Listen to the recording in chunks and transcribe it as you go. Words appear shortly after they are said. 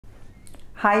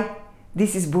Hi,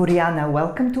 this is Buriana.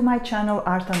 Welcome to my channel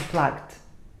Art Unplugged.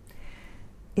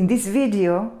 In this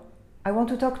video, I want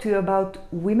to talk to you about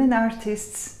women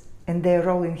artists and their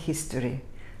role in history,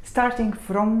 starting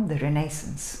from the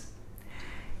Renaissance.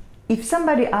 If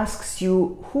somebody asks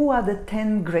you who are the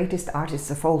 10 greatest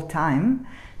artists of all time,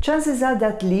 chances are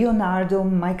that Leonardo,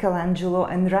 Michelangelo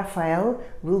and Raphael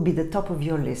will be the top of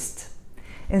your list.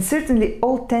 And certainly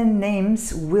all 10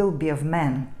 names will be of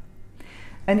men.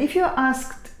 And if you're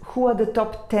asked who are the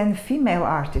top 10 female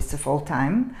artists of all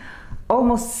time,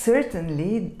 almost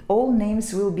certainly all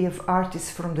names will be of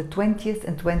artists from the 20th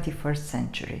and 21st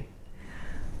century.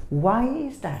 Why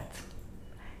is that?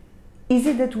 Is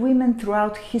it that women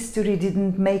throughout history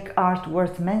didn't make art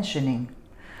worth mentioning?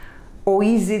 Or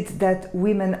is it that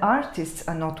women artists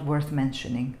are not worth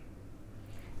mentioning?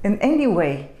 And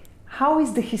anyway, how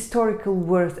is the historical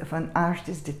worth of an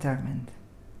artist determined?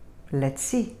 Let's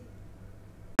see.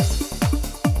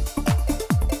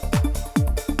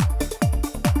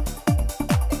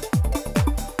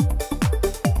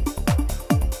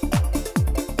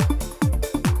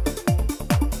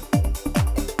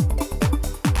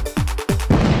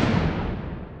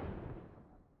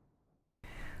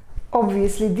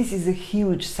 Obviously, this is a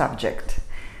huge subject.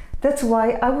 That's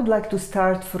why I would like to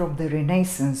start from the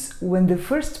Renaissance, when the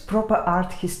first proper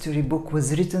art history book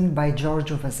was written by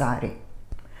Giorgio Vasari.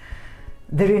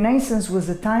 The Renaissance was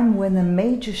a time when a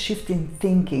major shift in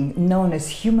thinking, known as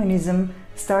humanism,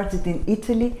 started in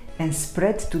Italy and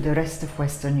spread to the rest of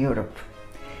Western Europe.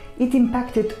 It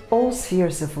impacted all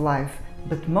spheres of life,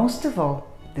 but most of all,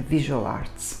 the visual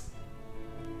arts.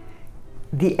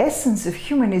 The essence of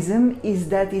humanism is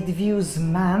that it views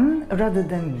man rather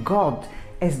than God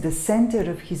as the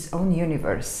center of his own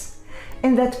universe,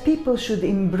 and that people should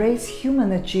embrace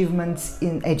human achievements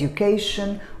in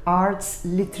education, arts,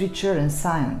 literature and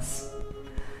science.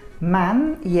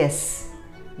 Man, yes.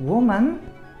 Woman,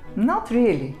 not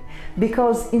really,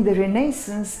 because in the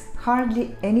Renaissance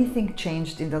hardly anything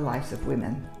changed in the lives of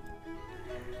women.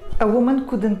 A woman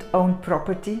couldn't own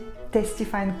property,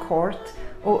 testify in court,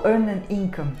 or earn an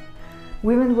income.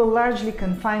 Women were largely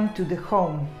confined to the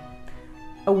home.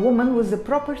 A woman was the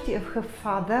property of her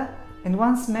father and,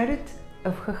 once married,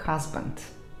 of her husband.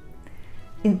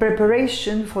 In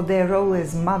preparation for their role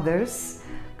as mothers,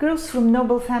 girls from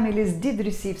noble families did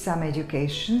receive some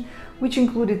education, which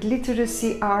included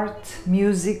literacy, art,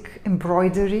 music,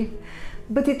 embroidery,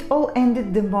 but it all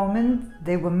ended the moment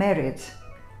they were married,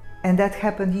 and that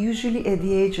happened usually at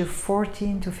the age of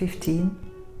 14 to 15.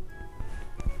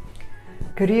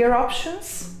 Career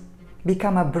options: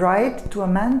 become a bride to a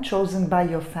man chosen by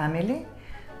your family,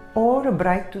 or a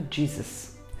bride to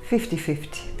Jesus,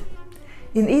 50-50.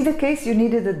 In either case, you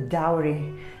needed a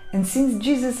dowry, and since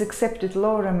Jesus accepted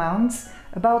lower amounts,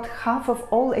 about half of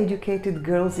all educated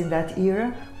girls in that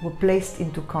era were placed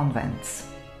into convents.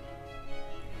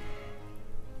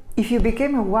 If you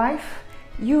became a wife,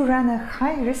 you ran a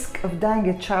high risk of dying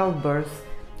at childbirth,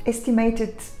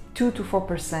 estimated 2 to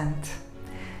 4%.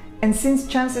 And since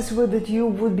chances were that you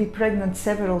would be pregnant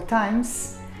several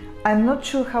times, I'm not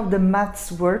sure how the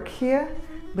maths work here,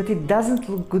 but it doesn't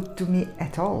look good to me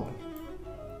at all.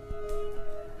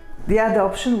 The other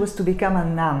option was to become a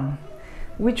nun,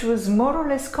 which was more or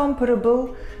less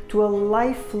comparable to a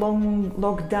lifelong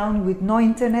lockdown with no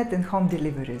internet and home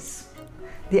deliveries.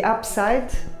 The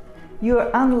upside: you are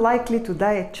unlikely to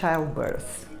die at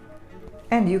childbirth,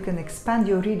 and you can expand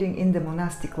your reading in the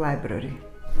monastic library.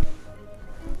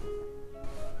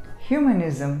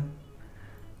 Humanism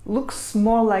looks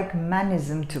more like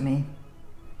manism to me.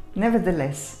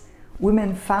 Nevertheless,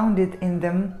 women found it in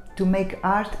them to make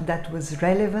art that was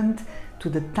relevant to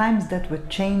the times that were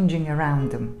changing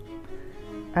around them.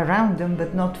 Around them,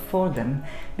 but not for them,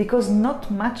 because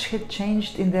not much had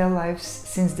changed in their lives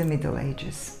since the Middle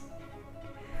Ages.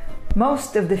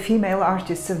 Most of the female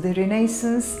artists of the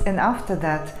Renaissance and after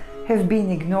that have been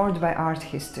ignored by art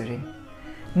history.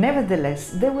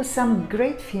 Nevertheless, there were some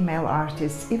great female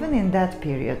artists even in that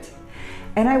period,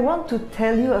 and I want to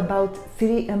tell you about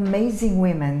 3 amazing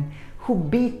women who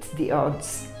beat the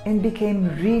odds and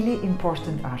became really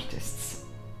important artists.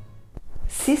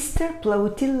 Sister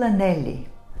Plautilla Nelli,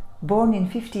 born in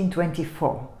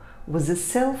 1524, was a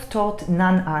self-taught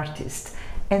nun artist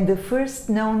and the first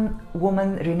known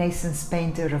woman Renaissance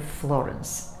painter of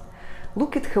Florence.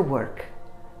 Look at her work.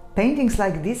 Paintings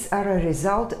like this are a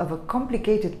result of a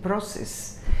complicated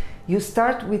process. You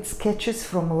start with sketches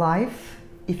from life,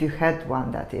 if you had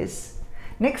one, that is.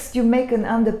 Next, you make an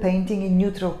underpainting in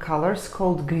neutral colors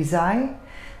called grisaille,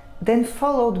 then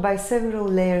followed by several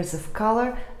layers of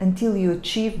color until you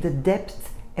achieve the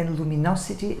depth and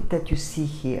luminosity that you see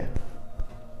here.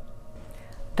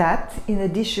 That, in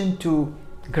addition to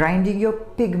grinding your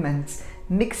pigments,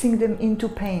 mixing them into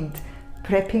paint,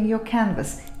 prepping your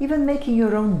canvas, even making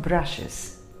your own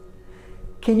brushes.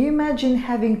 Can you imagine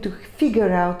having to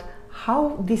figure out how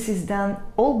this is done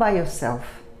all by yourself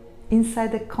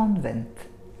inside a convent?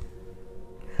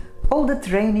 All the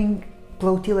training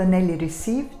Plautilla Nelli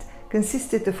received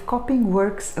consisted of copying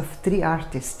works of 3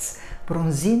 artists,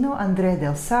 Bronzino, Andrea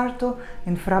del Sarto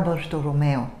and Fra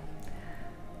Bartolomeo.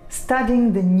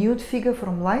 Studying the nude figure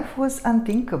from life was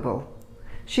unthinkable.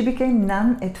 She became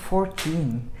nun at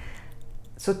 14,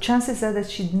 so chances are that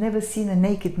she'd never seen a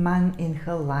naked man in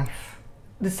her life.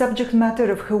 The subject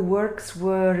matter of her works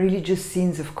were religious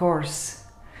scenes, of course.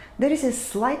 There is a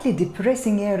slightly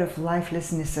depressing air of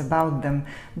lifelessness about them,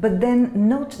 but then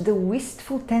note the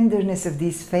wistful tenderness of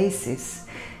these faces.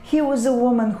 Here was a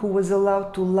woman who was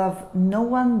allowed to love no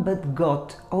one but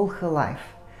God all her life.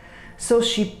 So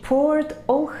she poured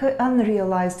all her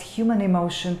unrealized human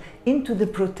emotion into the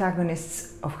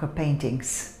protagonists of her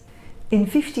paintings. In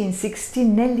 1560,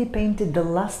 Nelli painted The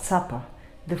Last Supper,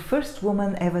 the first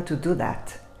woman ever to do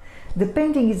that. The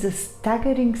painting is a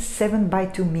staggering 7 by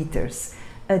 2 meters,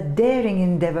 a daring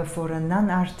endeavor for a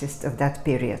non-artist of that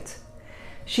period.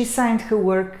 She signed her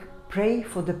work "Pray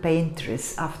for the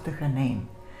Paintress" after her name,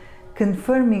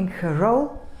 confirming her role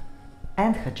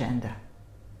and her gender.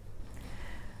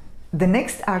 The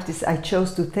next artist I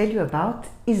chose to tell you about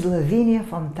is Lavinia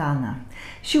Fontana.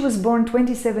 She was born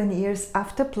 27 years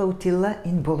after Plautilla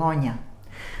in Bologna.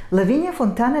 Lavinia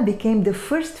Fontana became the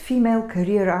first female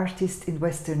career artist in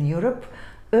Western Europe,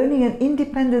 earning an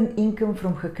independent income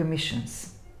from her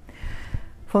commissions.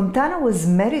 Fontana was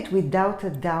married without a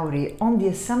dowry on the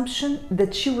assumption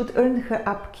that she would earn her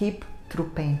upkeep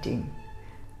through painting.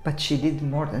 But she did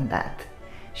more than that.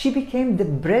 She became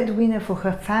the breadwinner for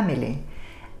her family,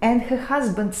 and her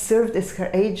husband served as her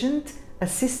agent,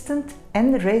 assistant,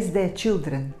 and raised their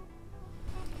children.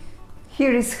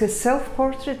 Here is her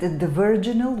self-portrait at the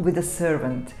Virginal with a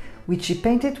servant, which she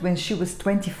painted when she was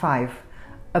 25,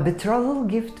 a betrothal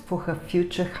gift for her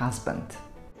future husband.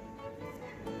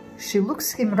 She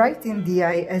looks him right in the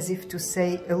eye as if to say,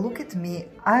 "Look at me,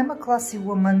 I'm a classy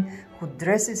woman who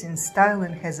dresses in style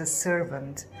and has a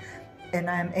servant. And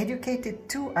I am educated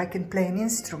too, I can play an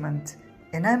instrument.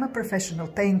 And I'm a professional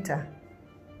painter."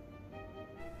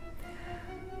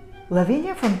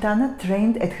 Lavinia Fontana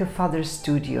trained at her father's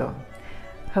studio.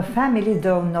 Her family,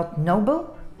 though not noble,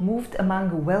 moved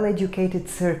among well-educated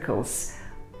circles,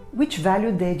 which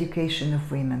valued the education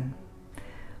of women.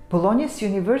 Bologna's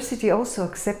university also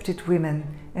accepted women,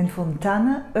 and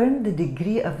Fontana earned the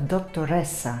degree of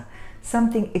dottoressa,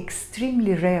 something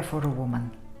extremely rare for a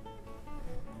woman.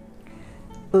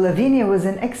 Lavinia was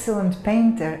an excellent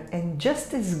painter and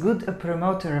just as good a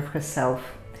promoter of herself.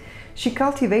 She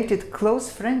cultivated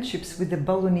close friendships with the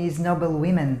Bolognese noble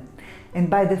women, and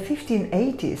by the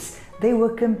 1580s they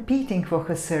were competing for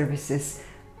her services,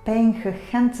 paying her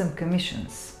handsome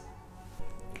commissions.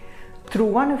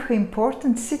 Through one of her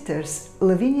important sitters,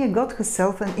 Lavinia got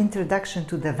herself an introduction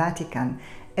to the Vatican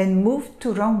and moved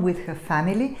to Rome with her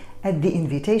family at the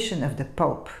invitation of the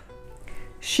Pope.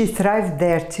 She thrived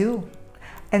there too,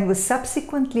 and was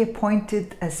subsequently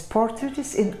appointed as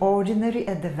portraitist in ordinary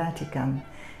at the Vatican,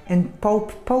 and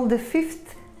Pope Paul V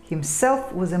himself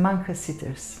was among her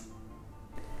sitters.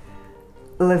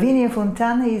 Lavinia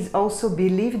Fontana is also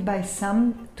believed by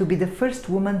some to be the first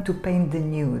woman to paint the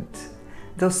nude,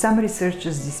 though some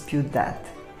researchers dispute that.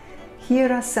 Here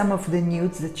are some of the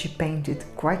nudes that she painted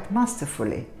quite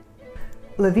masterfully.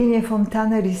 Lavinia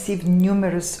Fontana received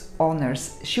numerous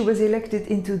honors. She was elected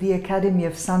into the Academy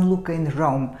of San Luca in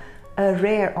Rome, a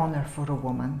rare honor for a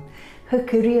woman. Her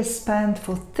career spanned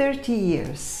for 30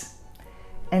 years.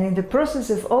 And in the process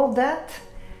of all that,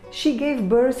 she gave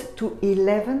birth to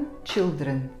 11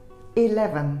 children.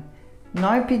 11. No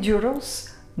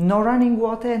epidurals, no running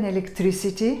water and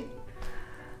electricity.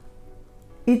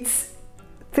 It's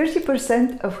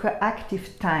 30% of her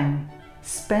active time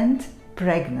spent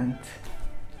pregnant.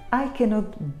 I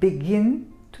cannot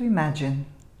begin to imagine.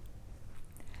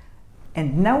 And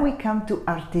now we come to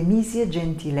Artemisia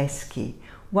Gentileschi,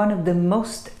 one of the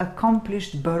most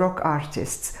accomplished Baroque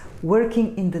artists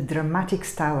working in the dramatic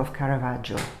style of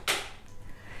Caravaggio.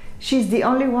 She's the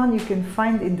only one you can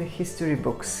find in the history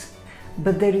books,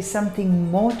 but there is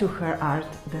something more to her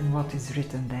art than what is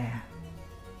written there.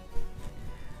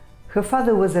 Her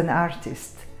father was an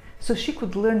artist, so she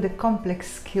could learn the complex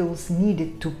skills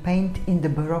needed to paint in the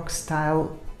Baroque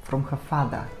style from her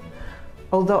father,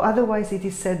 although otherwise it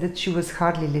is said that she was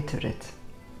hardly literate.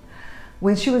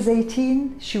 When she was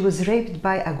 18, she was raped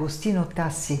by Agostino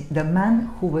Tassi, the man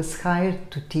who was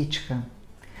hired to teach her.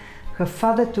 her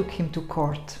father took him to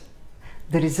court.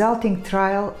 The resulting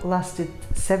trial lasted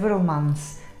several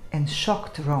months and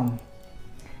shocked Rome.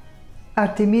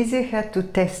 Artemisia had to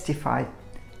testify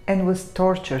and was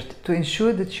tortured to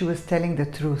ensure that she was telling the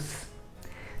truth.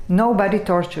 Nobody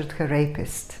tortured her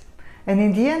rapist, and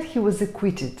in the end he was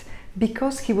acquitted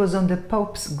because he was on the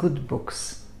Pope's good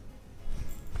books.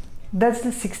 That's the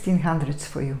 1600s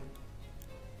for you,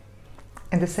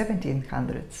 and the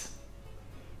 1700s,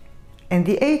 and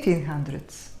the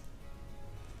 1800s,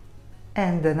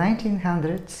 and the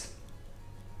 1900s,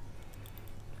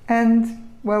 and,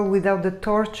 well, without the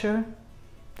torture,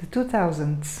 the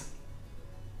 2000s.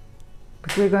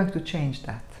 But we're going to change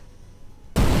that.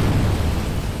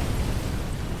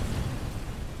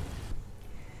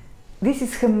 This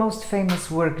is her most famous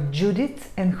work,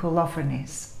 Judith and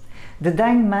Holofernes. The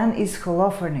dying man is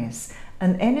Holofernes,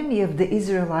 an enemy of the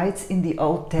Israelites in the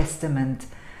Old Testament,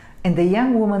 and the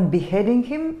young woman beheading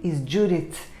him is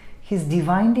Judith, his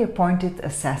divinely appointed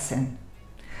assassin.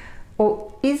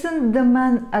 Or isn't the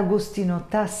man Agostino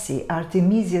Tassi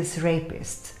Artemisia's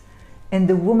rapist, and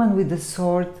the woman with the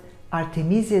sword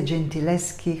Artemisia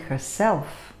Gentileschi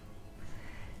herself?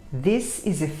 This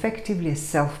is effectively a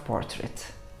self-portrait.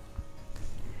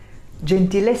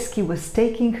 Gentileschi was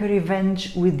taking her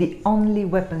revenge with the only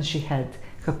weapon she had,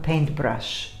 her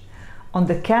paintbrush. On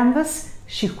the canvas,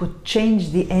 she could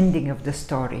change the ending of the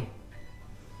story,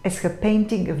 as her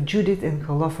painting of Judith and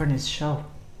Holofernes show.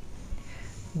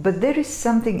 But there is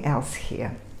something else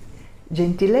here.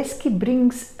 Gentileschi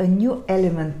brings a new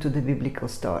element to the biblical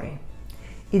story.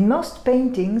 In most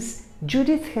paintings,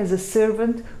 Judith has a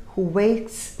servant who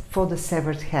waits for the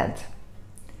severed head.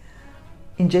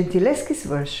 In Gentileschi's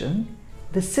version,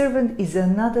 the servant is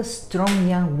another strong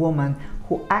young woman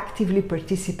who actively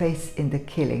participates in the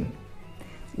killing,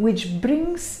 which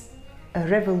brings a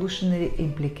revolutionary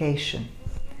implication.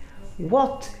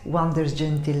 What, wonders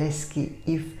Gentileschi,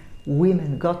 if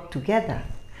women got together?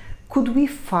 Could we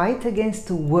fight against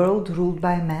a world ruled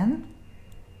by men?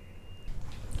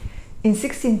 In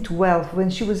 1612, when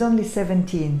she was only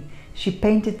 17, she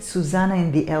painted Susanna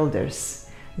and the Elders,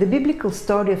 the biblical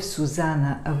story of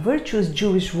Susanna, a virtuous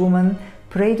Jewish woman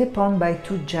preyed upon by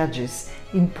two judges,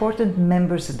 important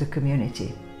members of the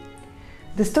community.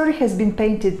 The story has been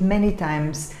painted many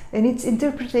times, and its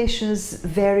interpretations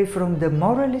vary from the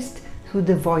moralist to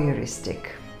the voyeuristic.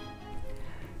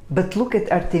 But look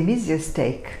at Artemisia's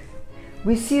take.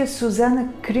 We see a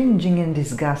Susanna cringing in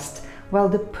disgust, while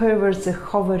the perverts are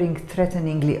hovering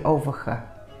threateningly over her.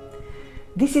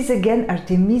 This is again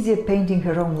Artemisia painting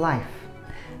her own life.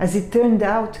 As it turned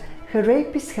out, her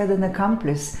rapist had an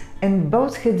accomplice, and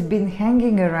both had been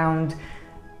hanging around,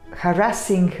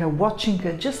 harassing her, watching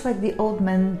her, just like the old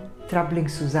man troubling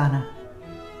Susanna.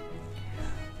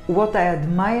 What I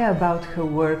admire about her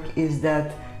work is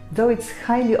that, though it's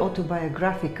highly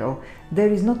autobiographical,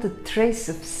 there is not a trace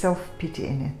of self-pity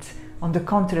in it. On the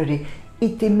contrary,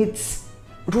 it emits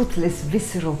ruthless,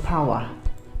 visceral power.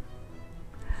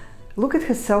 Look at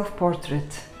her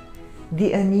self-portrait.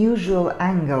 The unusual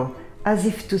angle, as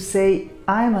if to say,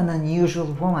 I'm an unusual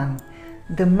woman,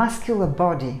 the muscular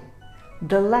body,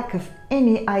 the lack of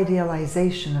any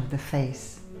idealization of the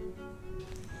face.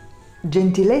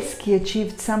 Gentileschi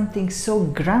achieved something so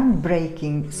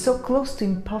groundbreaking, so close to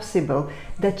impossible,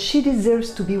 that she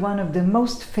deserves to be one of the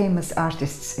most famous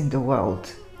artists in the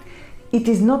world. It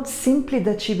is not simply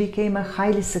that she became a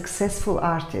highly successful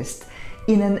artist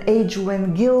in an age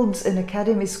when guilds and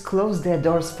academies closed their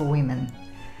doors for women.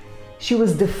 She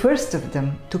was the first of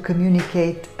them to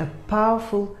communicate a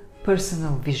powerful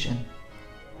personal vision.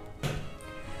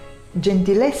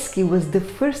 Gentileschi was the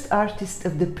first artist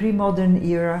of the pre-modern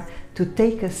era to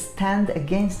take a stand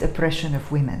against oppression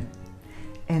of women.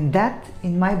 And that,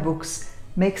 in my books,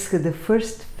 makes her the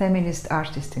first feminist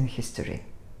artist in history.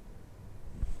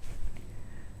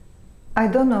 I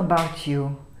don't know about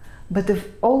you, but of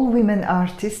all women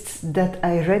artists that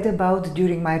I read about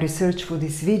during my research for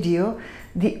this video,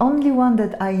 the only one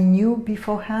that I knew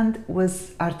beforehand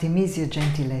was Artemisia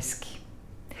Gentileschi.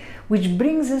 Which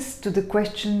brings us to the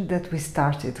question that we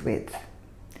started with.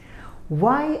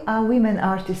 Why are women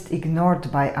artists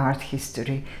ignored by art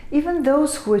history, even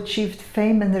those who achieved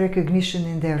fame and recognition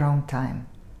in their own time?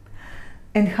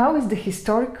 And how is the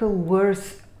historical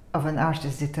worth of an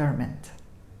artist determined?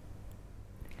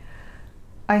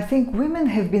 I think women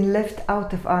have been left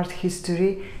out of art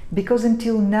history because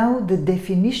until now the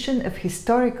definition of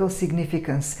historical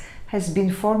significance has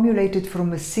been formulated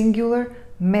from a singular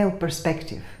male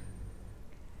perspective.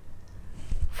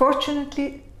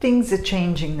 Fortunately, things are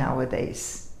changing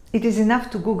nowadays. It is enough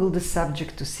to Google the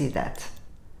subject to see that.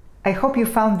 I hope you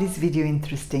found this video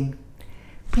interesting.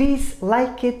 Please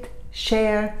like it,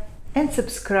 share and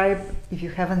subscribe if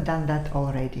you haven't done that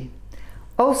already.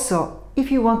 Also,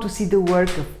 if you want to see the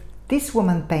work of this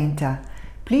woman painter,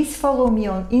 please follow me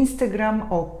on Instagram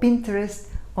or Pinterest,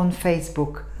 on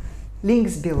Facebook.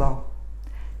 Links below.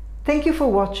 Thank you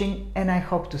for watching and I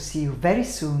hope to see you very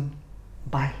soon.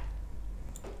 Bye.